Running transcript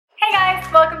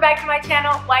welcome back to my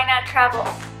channel, Why Not Travel.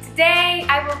 Today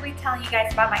I will be telling you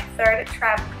guys about my third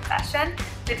travel confession,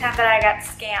 the time that I got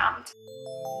scammed.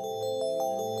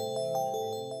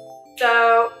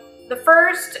 So the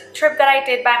first trip that I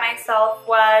did by myself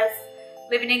was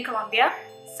living in Colombia.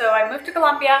 So I moved to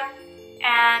Colombia,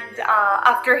 and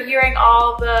after hearing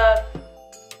all the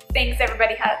things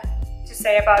everybody had to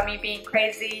say about me being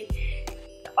crazy,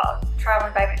 about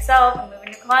traveling by myself and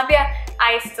moving to Colombia,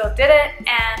 I still did it,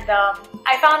 and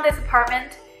I found this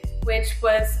apartment which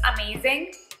was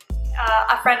amazing.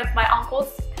 A friend of my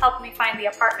uncle's helped me find the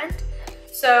apartment.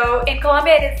 So in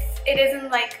Colombia it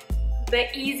isn't like the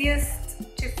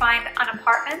easiest to find an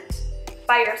apartment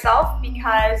by yourself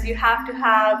because you have to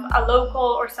have a local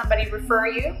or somebody refer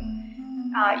you.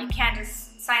 You can't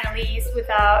just sign a lease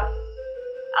without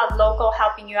a local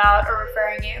helping you out or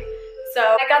referring you. So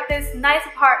I got this nice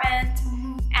apartment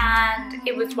and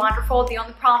it was wonderful. The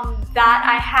only problem that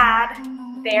I had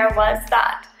there was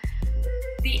that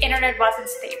the internet wasn't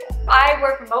stable. I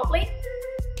work remotely,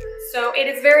 so it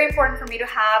is very important for me to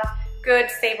have good,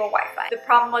 stable Wi-Fi. The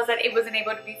problem was that it wasn't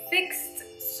able to be fixed,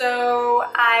 so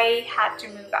I had to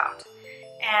move out.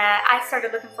 And I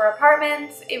started looking for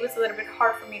apartments. It was a little bit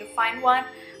hard for me to find one.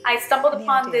 I stumbled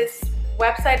upon this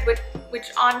website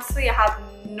which honestly I have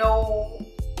no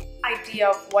idea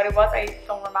of what it was. I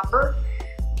don't remember.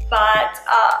 But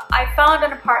I found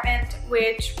an apartment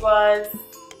which was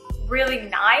really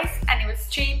nice and it was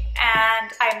cheap,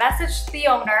 and I messaged the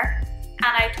owner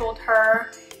and I told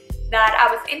her that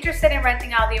I was interested in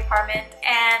renting out the apartment,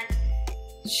 and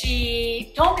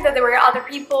she told me that there were other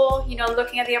people, you know,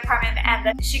 looking at the apartment, and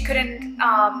that she couldn't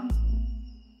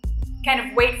kind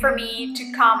of wait for me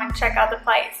to come and check out the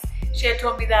place. She had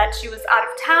told me that she was out of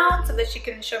town, so that she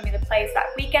couldn't show me the place that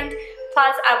weekend.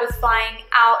 Plus, I was flying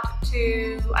out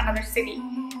to another city.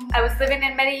 I was living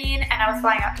in Medellin and I was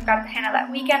flying out to Cartagena that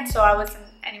weekend, so I wasn't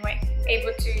anyway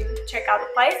able to check out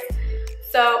the place.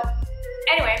 So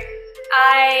anyway,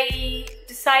 I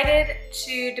decided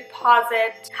to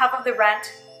deposit half of the rent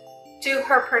to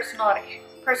her personal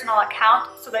account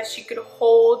so that she could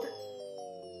hold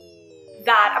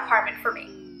that apartment for me.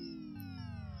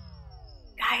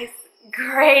 Guys,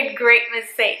 great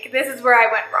mistake. This is where I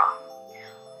went wrong.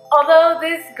 Although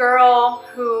this girl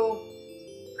who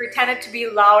pretended to be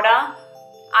Laura,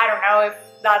 I don't know if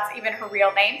that's even her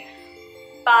real name,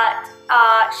 but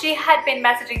she had been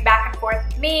messaging back and forth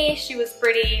with me. She was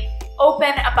pretty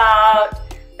open about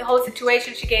the whole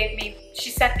situation. She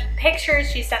sent me pictures,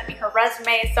 she sent me her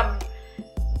resume, some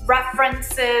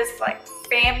references like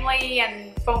family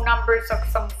and phone numbers of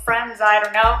some friends, I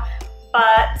don't know.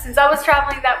 But since I was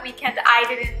traveling that weekend, I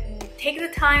didn't take the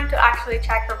time to actually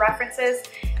check her references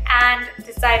and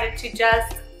decided to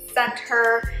just send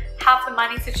her half the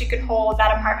money so she could hold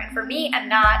that apartment for me and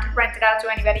not rent it out to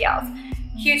anybody else.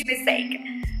 Huge mistake.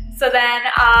 So then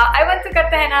I went to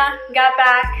Cartagena, got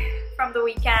back from the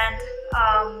weekend,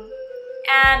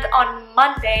 and on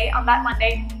that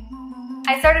Monday,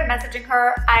 I started messaging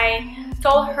her. I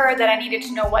told her that I needed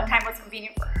to know what time was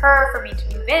convenient for me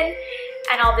to move in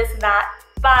and all this and that,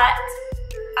 but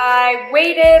I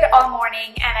waited all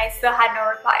morning and I still had no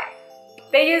reply.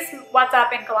 They use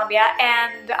WhatsApp in Colombia,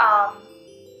 and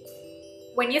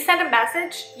when you send a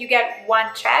message, you get one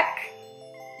check,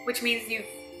 which means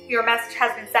your message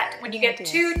has been sent. When you get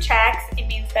two checks, it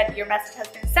means that your message has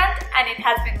been sent and it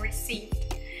has been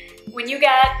received. When you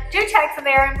get two checks and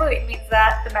they're in blue, it means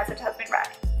that the message has been read.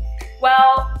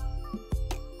 Well,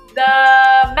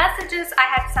 the messages I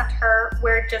had sent her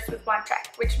were just with one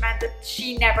check, which meant that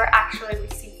she never actually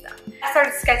received them. I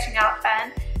started sketching out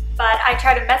then, but I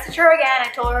tried to message her again. I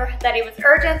told her that it was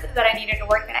urgent, that I needed to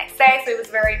work the next day, so it was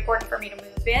very important for me to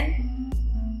move in.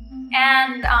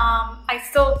 And I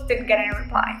still didn't get any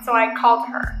reply, so I called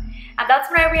her. And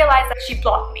that's when I realized that she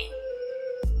blocked me.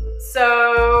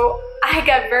 So I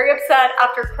got very upset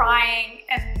after crying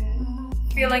and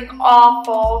feeling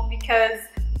awful because,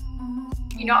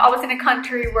 you know, I was in a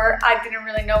country where I didn't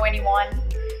really know anyone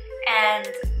and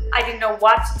I didn't know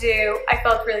what to do. I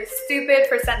felt really stupid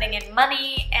for sending in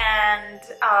money and,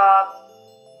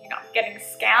 you know, getting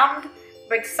scammed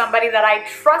by somebody that I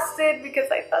trusted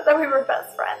because I thought that we were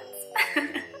best friends.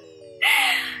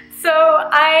 So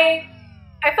I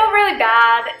felt really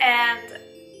bad, and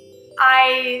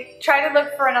I tried to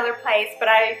look for another place, but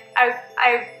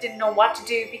I didn't know what to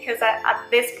do because at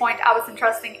this point I wasn't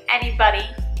trusting anybody.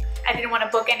 I didn't want to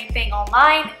book anything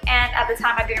online, and at the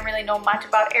time I didn't really know much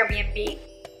about Airbnb.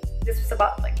 This was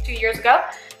about like 2 years ago.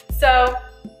 So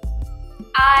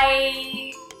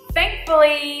I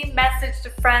thankfully messaged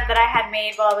a friend that I had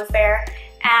made while I was there,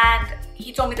 and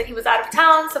he told me that he was out of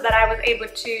town so that I was able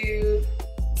to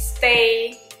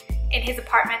stay in his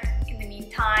apartment in the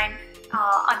meantime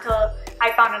until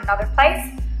I found another place.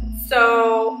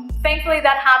 So thankfully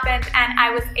that happened, and I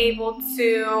was able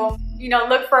to, you know,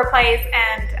 look for a place.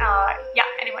 And yeah,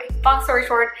 anyway, long story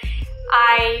short,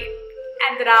 I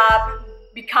ended up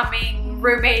becoming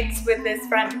roommates with this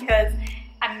friend because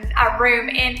a room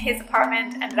in his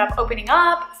apartment ended up opening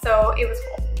up, so it was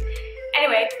cool.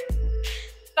 Anyway,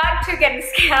 back to getting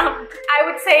scammed. I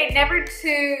would say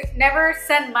never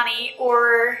send money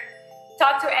or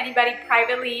talk to anybody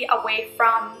privately away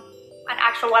from an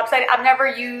actual website. I've never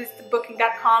used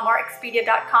booking.com or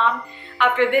expedia.com.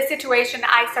 After this situation,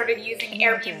 I started using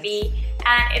Airbnb,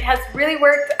 and it has really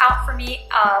worked out for me.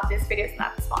 This video is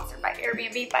not sponsored by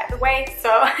Airbnb, by the way,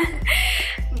 so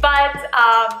but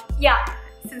yeah,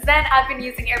 since then I've been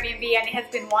using Airbnb, and it has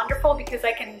been wonderful because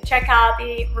I can check out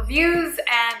the reviews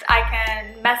and I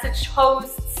can message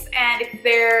hosts, and if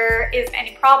there is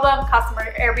any problem,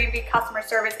 Airbnb customer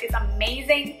service is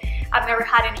amazing. I've never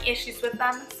had any issues with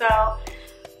them, so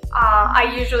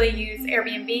I usually use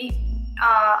Airbnb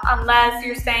unless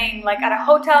you're staying like at a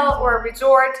hotel or a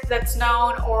resort that's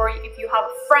known, or if you have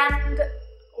a friend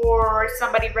or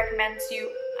somebody recommends you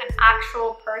an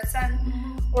actual person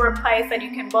or a place that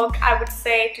you can book. I would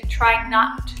say to try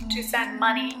not to send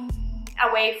money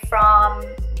away from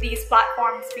these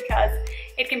platforms because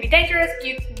it can be dangerous.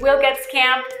 You will get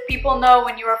scammed. People know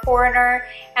when you're a foreigner,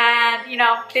 and you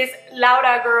know, this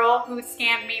Laura girl who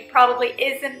scammed me probably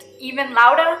isn't even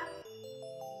Laura.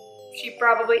 She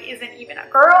probably isn't even a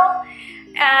girl,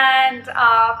 and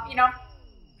you know,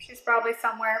 she's probably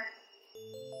somewhere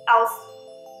else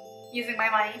using my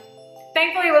money.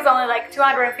 Thankfully, it was only like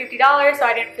 $250, so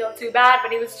I didn't feel too bad,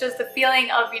 but it was just the feeling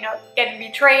of, you know, getting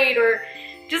betrayed or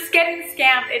just getting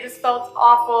scammed. It just felt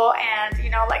awful, and, you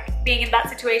know, like being in that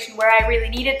situation where I really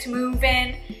needed to move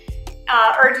in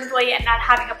urgently and not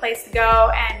having a place to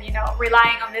go, and, you know,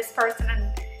 relying on this person,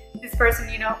 and this person,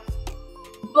 you know,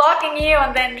 blocking you,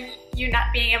 and then you not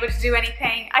being able to do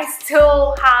anything. I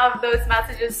still have those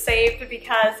messages saved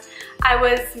because I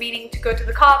was meaning to go to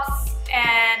the cops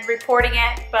and reporting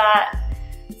it, but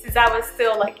since I was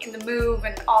still like in the move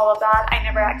and all of that, I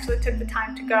never actually took the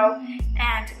time to go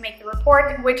and make the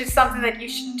report, which is something that you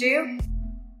should do.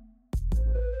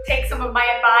 Take some of my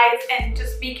advice and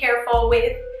just be careful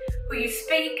with who you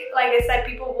speak. Like I said,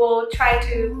 people will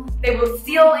they will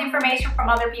steal information from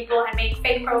other people and make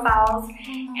fake profiles,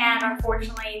 and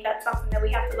unfortunately that's something that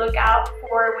we have to look out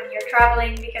for when you're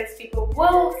traveling, because people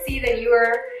will see that you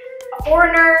are a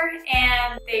foreigner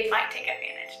and they might take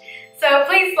advantage. So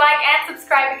please like and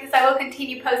subscribe, because I will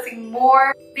continue posting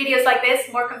more videos like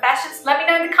this, more confessions. Let me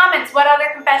know in the comments what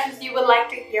other confessions you would like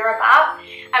to hear about.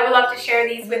 I would love to share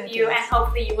these with you, and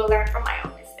hopefully you will learn from my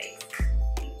own mistakes.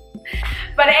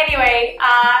 But anyway,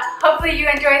 hopefully you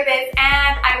enjoyed this,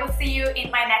 and I will see you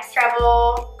in my next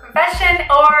travel confession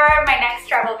or my next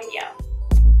travel video.